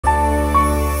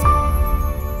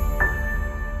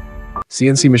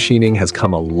CNC machining has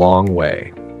come a long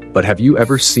way. But have you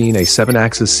ever seen a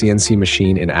 7-axis CNC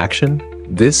machine in action?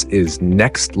 This is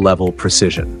next-level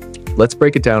precision. Let's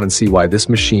break it down and see why this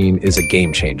machine is a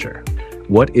game changer.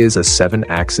 What is a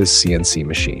 7-axis CNC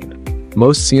machine?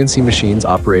 Most CNC machines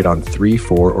operate on 3,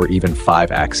 4, or even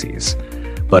 5 axes.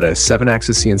 But a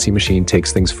 7-axis CNC machine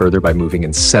takes things further by moving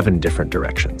in 7 different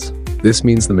directions. This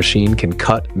means the machine can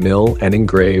cut, mill, and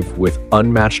engrave with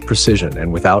unmatched precision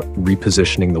and without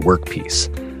repositioning the workpiece.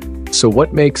 So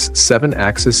what makes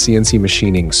 7-axis CNC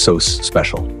machining so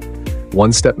special?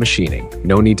 One-step machining,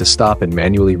 no need to stop and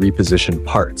manually reposition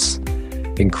parts.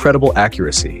 Incredible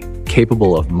accuracy,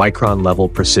 capable of micron-level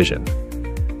precision.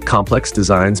 Complex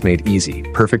designs made easy,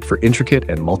 perfect for intricate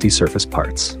and multi-surface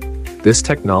parts. This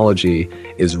technology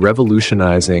is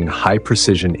revolutionizing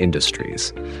high-precision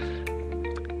industries.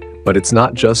 But it's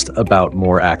not just about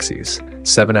more axes.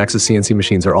 7-axis CNC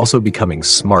machines are also becoming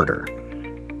smarter.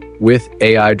 With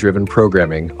AI-driven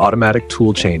programming, automatic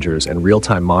tool changers, and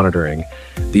real-time monitoring,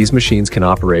 these machines can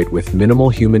operate with minimal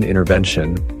human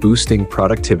intervention, boosting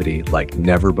productivity like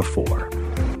never before.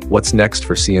 What's next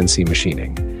for CNC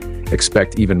machining?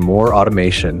 Expect even more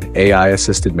automation,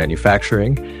 AI-assisted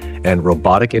manufacturing, and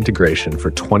robotic integration for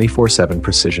 24/7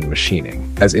 precision machining.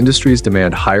 As industries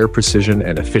demand higher precision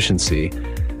and efficiency,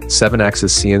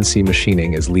 7-axis CNC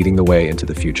machining is leading the way into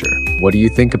the future. What do you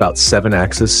think about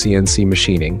 7-axis CNC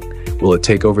machining? Will it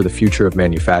take over the future of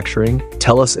manufacturing?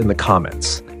 Tell us in the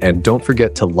comments. And don't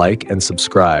forget to like and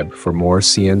subscribe for more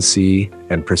CNC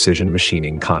and precision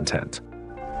machining content.